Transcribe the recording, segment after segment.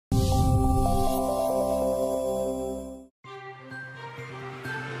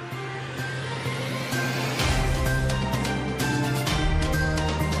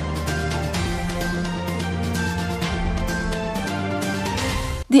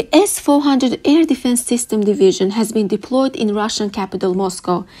The S-400 air defense system division has been deployed in Russian capital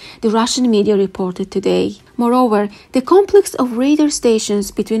Moscow, the Russian media reported today. Moreover, the complex of radar stations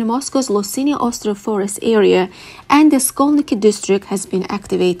between Moscow's Losiny Ostrov forest area and the Skolniki district has been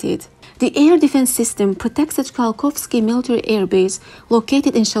activated. The air defense system protects the Khalkovsky military airbase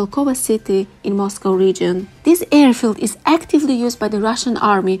located in Shalkova city in Moscow region. This airfield is actively used by the Russian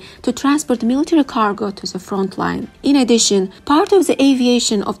army to transport military cargo to the front line. In addition, part of the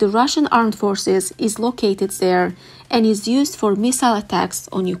aviation of the Russian armed forces is located there and is used for missile attacks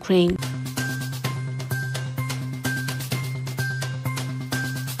on Ukraine.